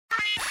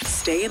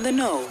Stay in the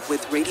know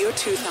with Radio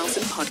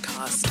 2000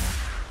 podcast.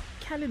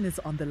 Calynn is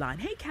on the line.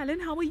 Hey, Calynn,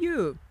 how are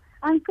you?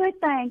 I'm good,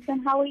 thanks.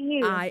 And how are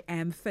you? I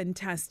am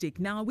fantastic.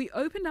 Now, we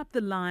opened up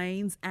the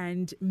lines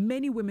and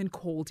many women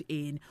called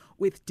in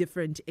with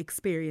different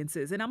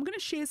experiences. And I'm going to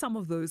share some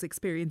of those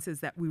experiences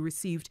that we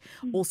received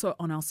also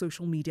on our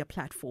social media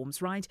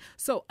platforms, right?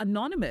 So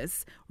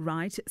Anonymous,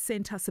 right,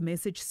 sent us a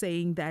message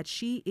saying that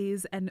she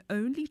is an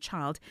only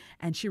child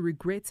and she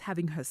regrets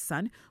having her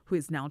son, who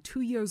is now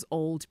 2 years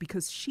old,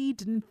 because she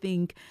didn't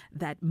think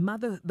that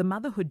the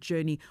motherhood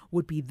journey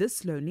would be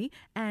this lonely.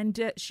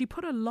 And she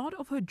put a lot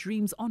of her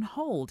dreams on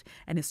hold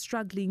and is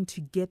struggling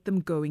to get them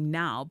going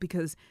now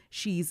because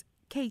she's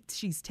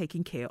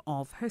taking care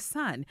of her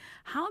son.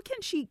 How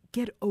can she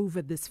get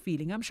over this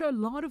feeling? I'm sure a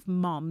lot of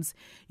moms,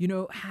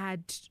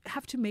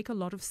 have to make a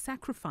lot of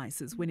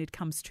sacrifices when it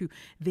comes to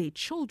their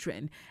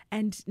children.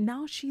 And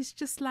now she's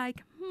just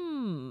like,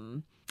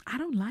 I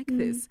don't like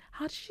this.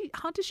 How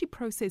does she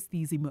process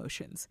these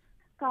emotions?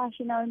 Gosh,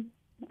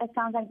 it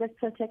sounds like this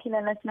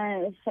particular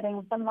listener is sitting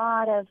with a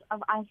lot of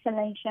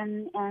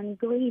isolation and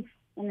grief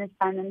in this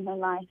time in her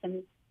life.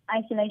 And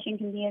isolation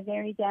can be a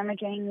very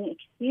damaging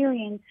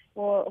experience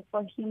for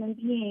human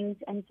beings.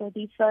 And so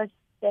the first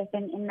step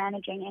in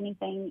managing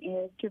anything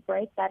is to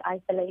break that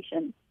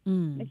isolation.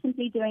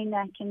 Simply doing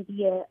that can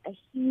be a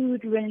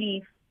huge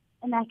relief.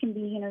 And that can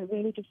be,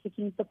 really just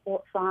seeking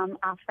support from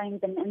our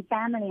friends and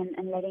family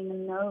and letting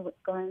them know what's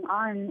going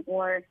on,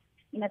 or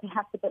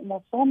perhaps a bit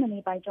more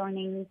formally by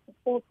joining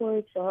support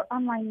groups or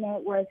online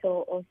networks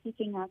or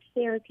seeking out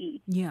therapy.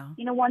 Yeah.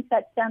 Once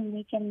that's done,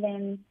 we can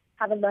then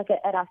have a look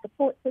at our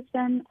support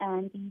system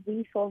and the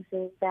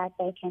resources that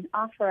they can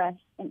offer us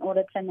in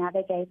order to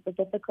navigate the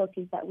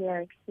difficulties that we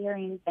are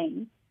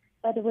experiencing.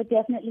 But it would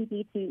definitely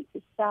be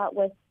to start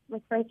with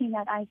breaking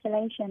that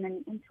isolation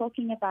and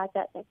talking about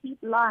that deep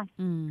loss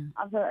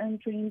of her own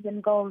dreams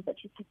and goals that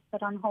she's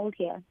put on hold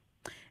here.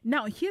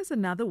 Now, here's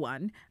another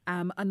one.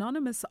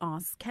 Anonymous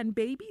asks, can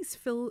babies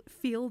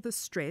feel the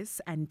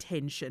stress and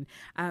tension?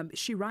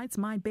 She writes,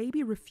 my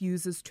baby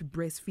refuses to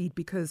breastfeed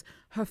because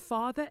her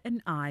father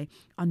and I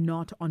are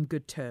not on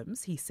good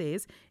terms. He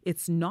says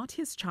it's not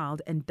his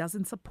child and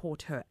doesn't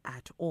support her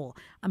at all.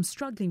 I'm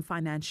struggling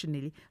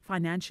financially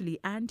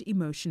and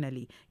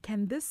emotionally.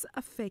 Can this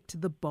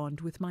affect the bond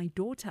with my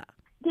daughter?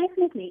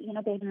 Definitely,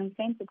 babies are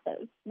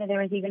sensitive.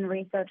 There is even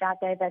research out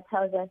there that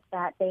tells us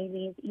that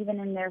babies, even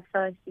in their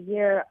first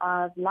year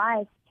of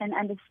life, can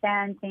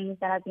understand things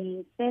that are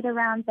being said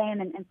around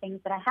them and things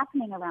that are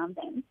happening around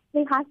them.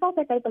 The household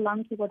that they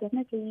belong to will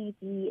definitely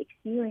be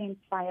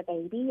experienced by a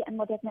baby and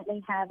will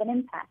definitely have an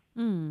impact.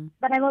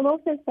 But I will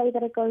also say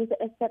that it goes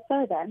a step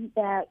further,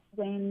 that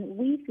when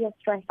we feel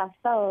stressed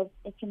ourselves,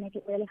 it can make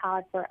it really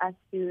hard for us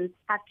to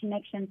have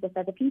connections with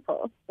other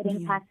people. It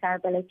impacts our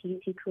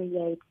ability to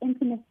create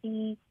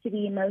intimacy, to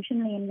be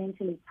emotionally and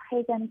mentally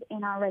present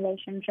in our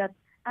relationship,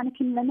 and it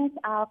can limit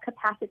our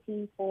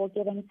capacity for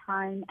giving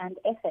time and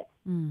effort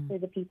to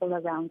the people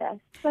around us.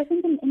 So I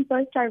think in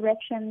both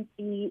directions,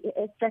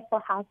 a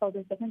stressful household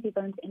is definitely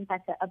going to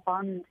impact a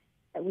bond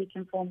that we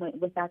can form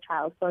with our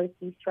child, both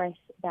the stress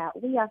that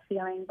we are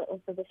feeling, but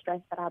also the stress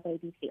that our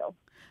baby feels.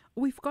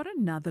 We've got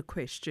another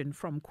question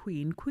from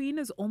Queen. Queen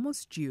is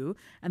almost due,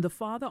 and the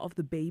father of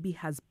the baby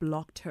has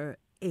blocked her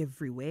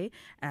everywhere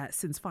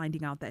since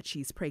finding out that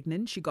she's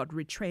pregnant. She got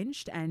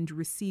retrenched and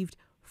received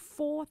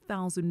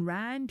 4,000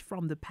 Rand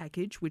from the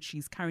package, which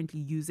she's currently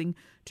using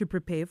to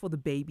prepare for the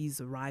baby's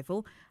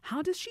arrival.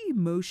 How does she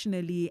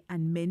emotionally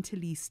and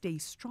mentally stay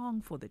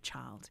strong for the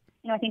child?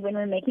 I think when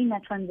we're making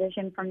that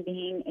transition from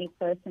being a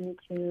person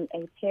to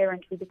a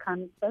parent, we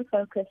become so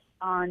focused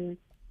on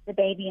the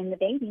baby and the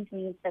baby's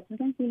needs that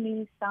sometimes we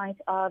lose sight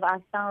of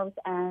ourselves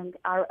and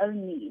our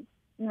own needs.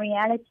 In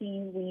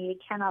reality, we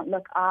cannot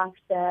look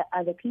after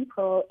other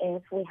people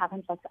if we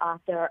haven't looked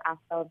after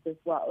ourselves as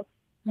well.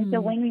 And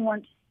so when we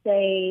want to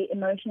stay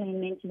emotionally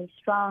and mentally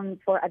strong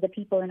for other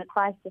people in a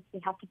crisis, we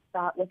have to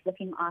start with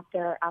looking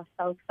after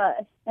ourselves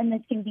first. And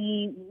this can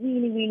be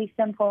really, really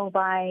simple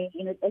by,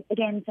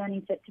 again,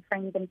 turning to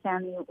friends and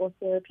family or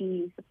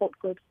therapy support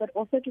groups, but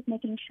also just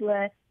making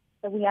sure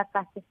that we are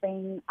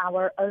practicing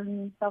our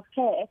own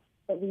self-care,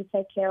 that we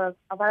take care of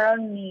our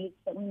own needs,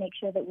 that we make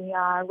sure that we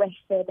are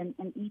rested and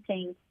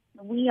eating.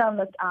 We are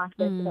looked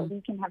after so that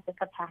we can have the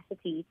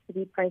capacity to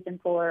be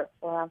present for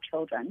our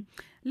children.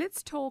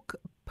 Let's talk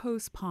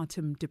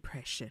postpartum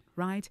depression,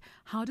 right?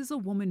 How does a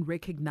woman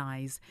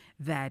recognize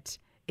that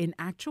in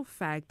actual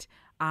fact,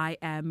 I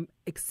am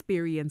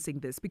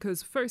experiencing this?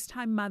 Because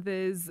first-time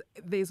mothers,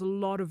 there's a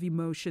lot of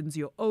emotions.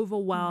 You're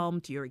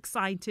overwhelmed, you're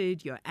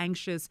excited, you're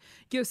anxious,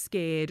 you're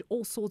scared,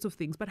 all sorts of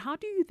things. But how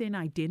do you then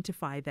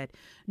identify that,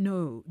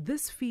 no,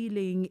 this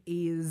feeling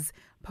is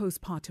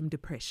postpartum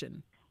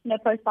depression?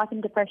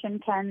 Postpartum depression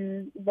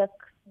can look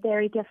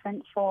very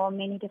different for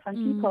many different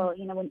people.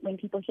 When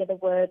people hear the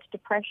word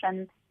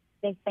depression,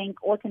 they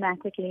think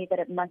automatically that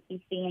it must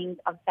be feelings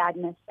of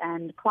sadness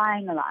and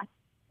crying a lot.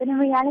 But in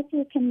reality,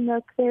 it can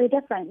look very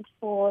different.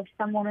 For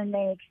some women,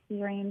 they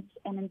experience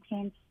an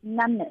intense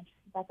numbness,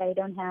 that they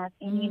don't have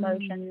any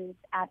emotions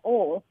at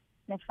all.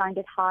 find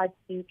it hard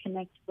to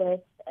connect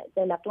with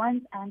their loved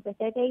ones and with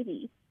their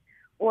babies.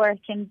 Or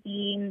it can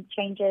be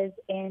changes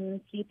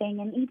in sleeping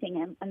and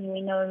eating. I mean,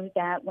 we know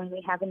that when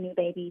we have a new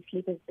baby,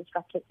 sleep is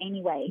disrupted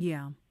anyway.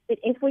 Yeah. But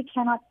if we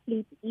cannot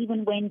sleep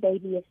even when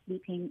baby is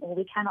sleeping, or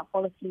we cannot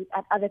fall asleep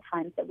at other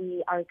times, that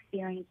we are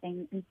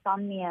experiencing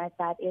insomnia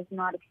that is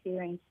not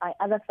experienced by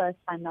other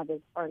first-time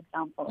mothers, for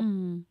example,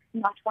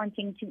 not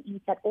wanting to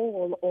eat at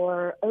all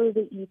or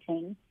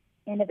overeating,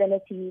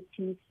 inability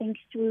to think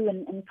through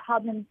and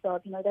problem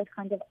solve, those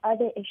kinds of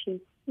other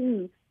issues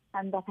too,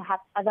 that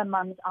perhaps other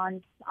mums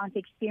aren't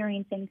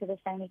experiencing to the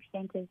same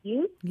extent as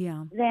you,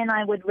 then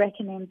I would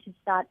recommend to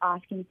start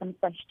asking some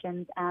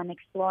questions and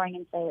exploring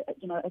and say,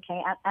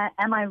 okay,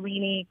 am I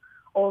really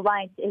all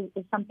right?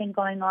 Is something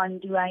going on?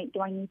 Do I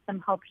need some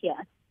help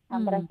here?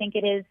 But I think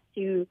it is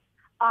to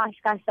ask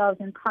ourselves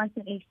and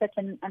constantly sit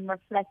and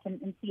reflect and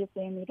see if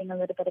we're needing a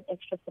little bit of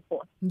extra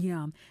support.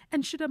 Yeah.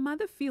 And should a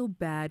mother feel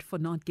bad for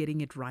not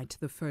getting it right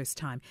the first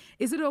time?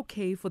 Is it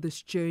okay for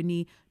this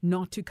journey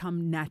not to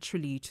come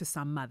naturally to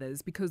some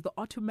mothers? Because the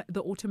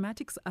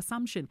automatic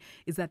assumption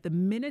is that the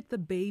minute the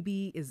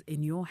baby is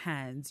in your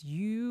hands,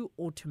 you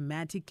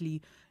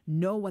automatically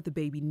know what the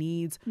baby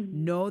needs,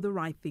 know the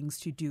right things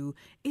to do.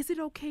 Is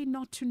it okay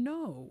not to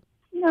know?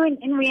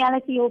 In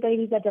reality, all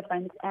babies are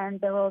different,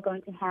 and they're all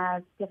going to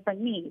have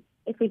different needs.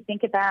 If we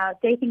think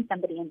about dating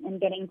somebody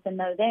and getting to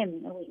know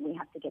them, we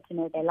have to get to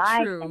know their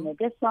likes and their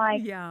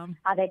dislikes,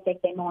 how they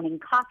take their morning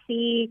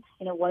coffee,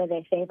 what are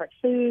their favorite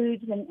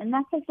foods, and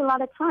that takes a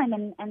lot of time,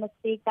 and it's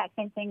the exact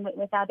same thing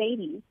with our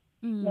babies.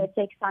 It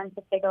takes time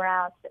to figure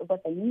out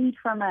what they need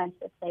from us.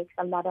 It takes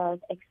a lot of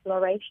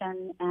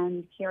exploration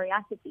and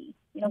curiosity.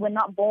 We're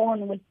not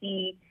born with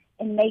the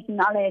innate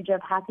knowledge of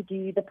how to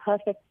do the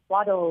perfect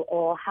swaddle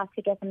or how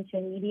to get them to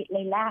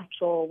immediately latch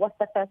or what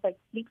the perfect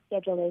sleep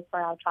schedule is for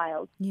our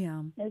child.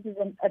 This is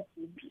a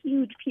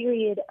huge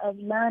period of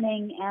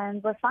learning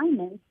and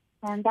refinement,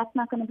 and that's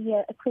not going to be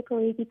a quick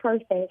or easy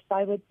process. So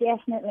I would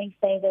definitely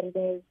say that it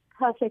is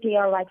perfectly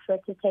all right for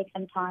it to take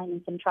some time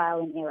and some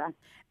trial and error.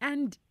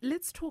 And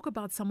let's talk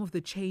about some of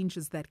the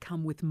changes that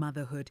come with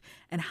motherhood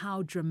and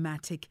how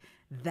dramatic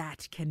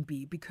that can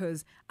be,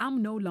 because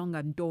I'm no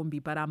longer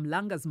Ndombi, but I'm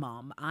Langa's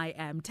mom. I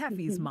am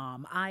Taffy's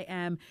mom. I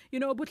am,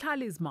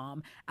 Butlali's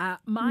mom.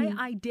 My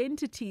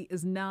identity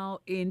is now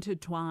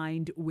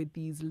intertwined with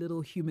these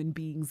little human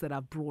beings that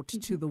I've brought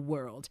to the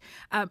world.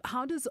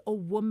 How does a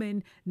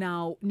woman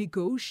now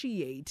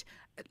negotiate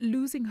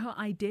losing her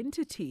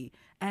identity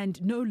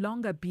and no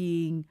longer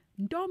being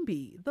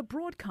Ndombi, the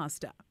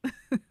broadcaster?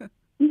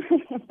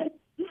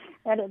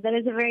 That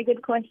is a very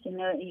good question.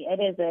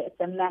 It's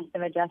a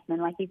massive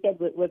adjustment. Like you said,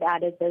 we've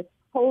added this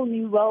whole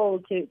new role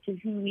to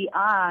who we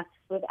are.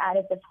 We've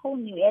added this whole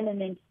new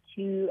element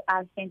to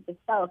our sense of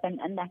self, and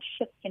that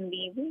shift can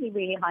be really,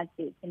 really hard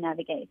to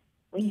navigate.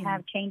 We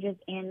have changes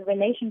in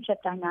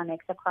relationship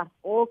dynamics across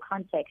all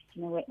contexts,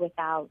 with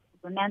our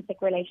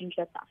romantic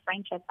relationships, our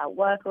friendships, our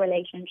work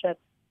relationships,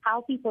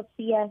 how people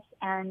see us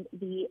and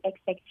the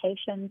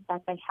expectations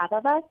that they have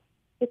of us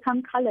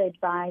become colored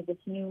by this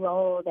new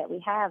role that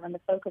we have, and the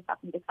focus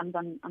often becomes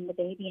on the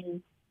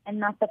baby and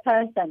not the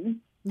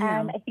person.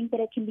 And I think that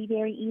it can be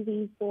very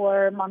easy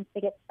for moms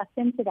to get sucked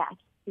into that,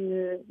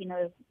 to,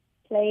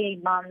 play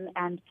mom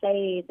and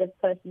play this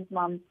person's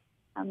mom.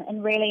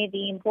 And really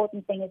the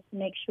important thing is to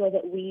make sure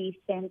that we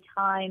spend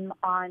time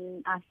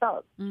on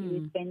ourselves,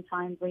 to spend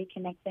time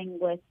reconnecting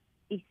with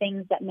the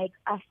things that make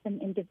us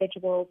an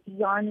individual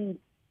beyond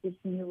this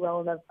new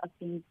role of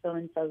being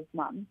so-and-so's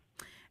mom.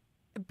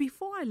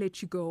 Before I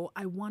let you go,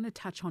 I want to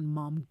touch on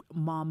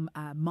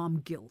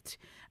mom guilt,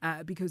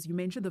 because you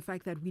mentioned the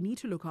fact that we need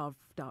to look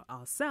after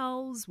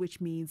ourselves,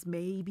 which means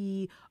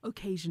maybe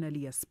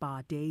occasionally a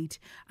spa date,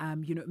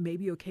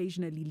 maybe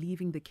occasionally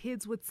leaving the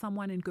kids with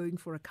someone and going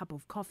for a cup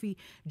of coffee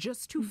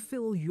just to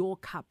fill your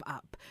cup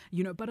up.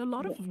 But a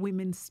lot of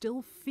women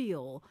still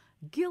feel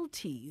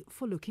guilty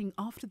for looking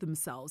after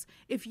themselves.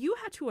 If you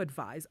had to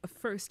advise a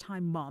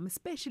first-time mom,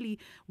 especially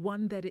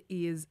one that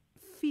is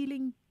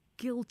feeling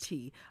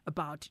guilty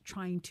about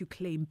trying to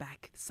claim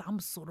back some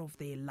sort of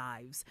their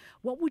lives,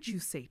 what would you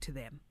say to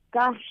them?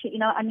 Gosh,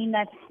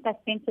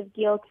 that sense of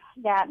guilt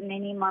that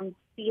many moms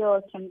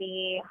feel can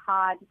be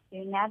hard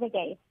to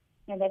navigate.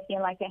 They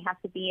feel like they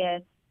have to be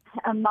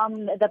a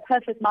mom, the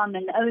perfect mom,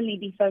 and only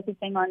be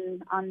focusing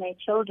on their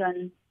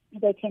children.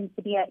 There tends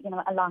to be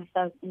a loss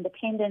of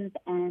independence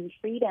and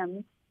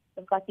freedom.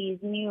 They've got these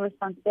new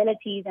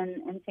responsibilities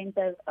and sense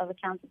of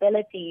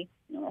accountability.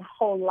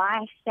 Whole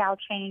lifestyle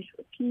change,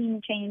 routine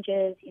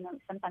changes.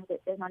 Sometimes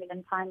there's not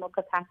even time or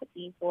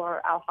capacity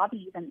for our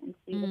hobbies and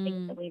to do the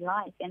things that we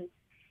like. And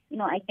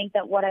I think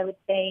that what I would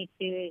say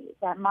to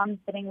that mom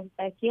sitting with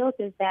that guilt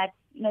is that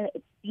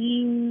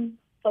being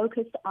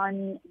focused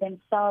on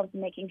themselves,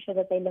 making sure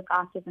that they look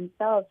after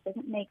themselves,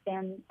 doesn't make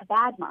them a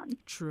bad mom.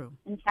 True.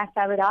 In fact,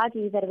 I would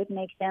argue that it would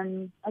make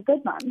them a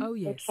good mom. Oh,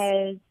 yes.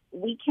 Because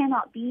we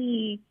cannot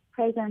be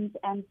present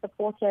and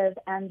supportive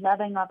and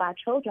loving of our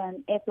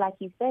children if, like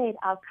you said,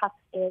 our cup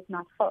is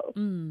not full.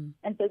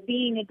 And so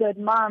being a good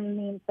mom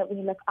means that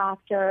we look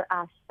after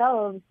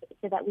ourselves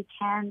so that we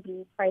can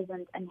be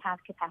present and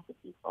have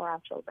capacity for our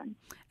children.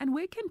 And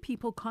where can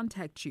people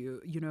contact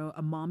you? You know,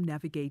 a mom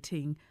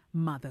navigating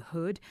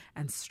motherhood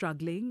and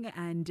struggling,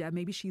 and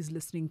maybe she's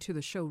listening to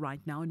the show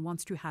right now and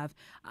wants to have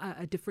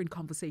a different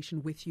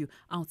conversation with you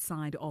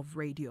outside of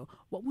radio.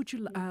 What would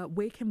you?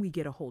 Where can we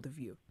get a hold of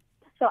you?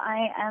 So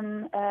I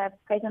am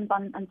present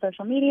on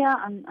social media,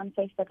 on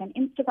Facebook and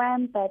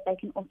Instagram, but they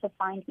can also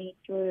find me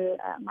through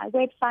my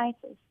website,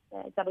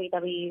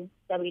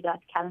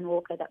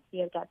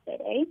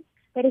 www.calynwalker.co.za.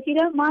 But if you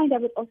don't mind, I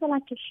would also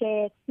like to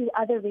share 2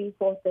 other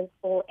resources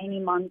for any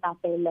moms out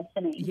there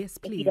listening. Yes,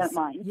 please. If you don't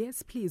mind.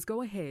 Yes, please.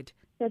 Go ahead.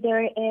 So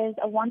there is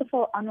a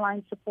wonderful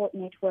online support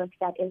network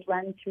that is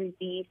run through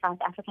the South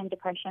African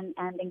Depression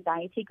and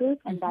Anxiety Group,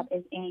 and that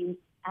is aimed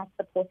at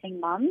supporting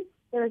moms.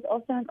 There is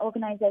also an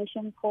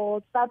organization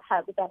called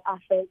SubHub that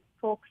offers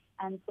talks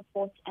and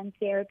support and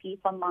therapy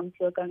for moms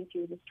who are going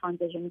through this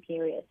transition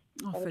period.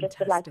 Oh, so fantastic. just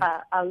would like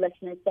our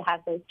listeners to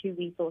have those 2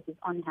 resources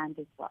on hand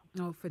as well.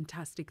 Oh,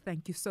 fantastic.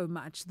 Thank you so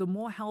much. The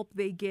more help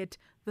they get,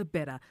 the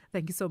better.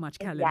 Thank you so much,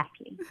 Calynn.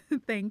 Exactly.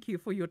 Thank you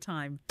for your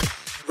time.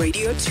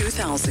 Radio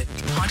 2000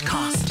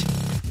 podcast.